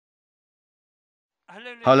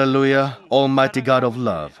Hallelujah, Almighty God of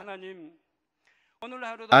love.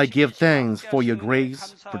 I give thanks for your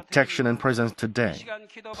grace, protection, and presence today.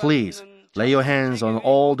 Please lay your hands on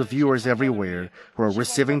all the viewers everywhere who are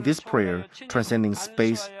receiving this prayer, transcending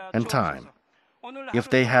space and time. If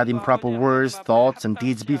they had improper words, thoughts, and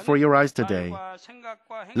deeds before your eyes today,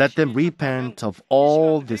 let them repent of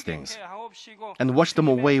all these things and wash them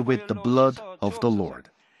away with the blood of the Lord.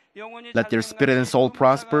 Let their spirit and soul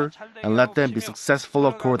prosper, and let them be successful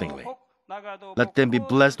accordingly. Let them be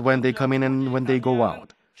blessed when they come in and when they go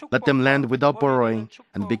out. Let them land without borrowing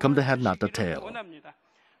and become the head, not the tail.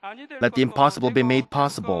 Let the impossible be made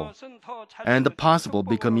possible, and the possible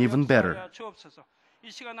become even better.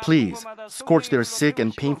 Please scorch their sick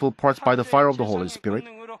and painful parts by the fire of the Holy Spirit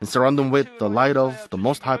and surround them with the light of the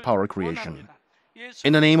Most High Power creation.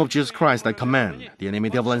 In the name of Jesus Christ, I command the enemy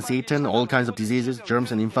devil and Satan, all kinds of diseases,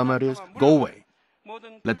 germs, and infirmities, go away.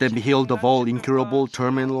 Let them be healed of all incurable,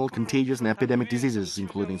 terminal, contagious, and epidemic diseases,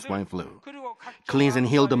 including swine flu. Cleanse and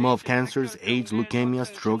heal them of cancers, AIDS, leukemia,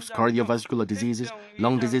 strokes, cardiovascular diseases,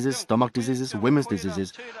 lung diseases, stomach diseases, women's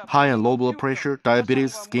diseases, high and low blood pressure,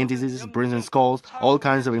 diabetes, skin diseases, burns and scalds, all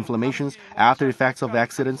kinds of inflammations, after effects of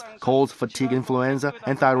accidents, colds, fatigue, influenza,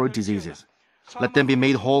 and thyroid diseases. Let them be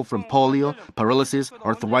made whole from polio, paralysis,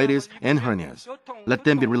 arthritis, and hernias. Let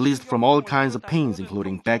them be released from all kinds of pains,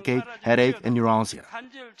 including backache, headache, and neuralgia.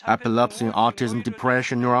 Epilepsy, autism,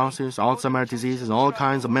 depression, neurosis, Alzheimer's diseases, and all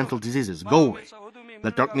kinds of mental diseases, go away.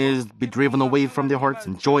 Let darkness be driven away from their hearts,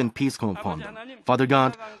 and joy and peace come upon them. Father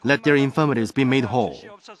God, let their infirmities be made whole.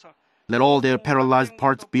 Let all their paralyzed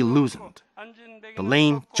parts be loosened. The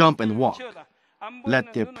lame jump and walk.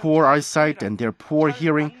 Let their poor eyesight and their poor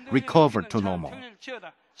hearing recover to normal.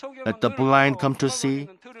 Let the blind come to see,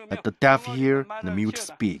 let the deaf hear, and the mute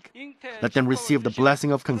speak. Let them receive the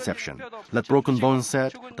blessing of conception. Let broken bones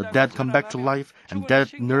set, the dead come back to life, and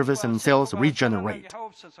dead nerves and cells regenerate.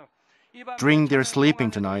 During their sleeping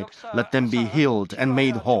tonight, let them be healed and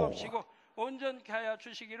made whole.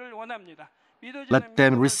 Let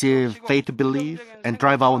them receive faith to believe and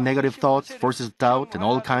drive out negative thoughts, forces of doubt, and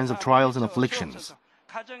all kinds of trials and afflictions.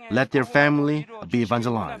 Let their family be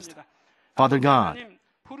evangelized. Father God,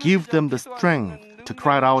 give them the strength to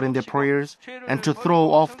cry out in their prayers and to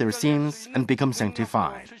throw off their sins and become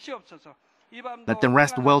sanctified. Let them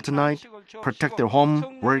rest well tonight, protect their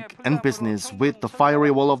home, work, and business with the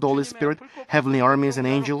fiery wall of the Holy Spirit, heavenly armies and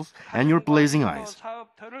angels, and your blazing eyes.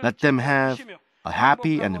 Let them have a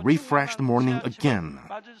happy and refreshed morning again.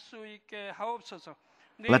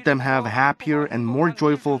 Let them have happier and more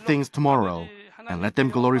joyful things tomorrow, and let them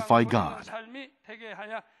glorify God.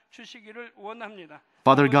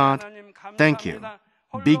 Father God, thank you.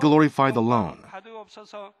 Be glorified alone.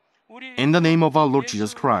 In the name of our Lord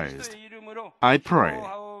Jesus Christ, I pray.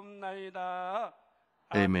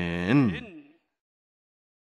 Amen.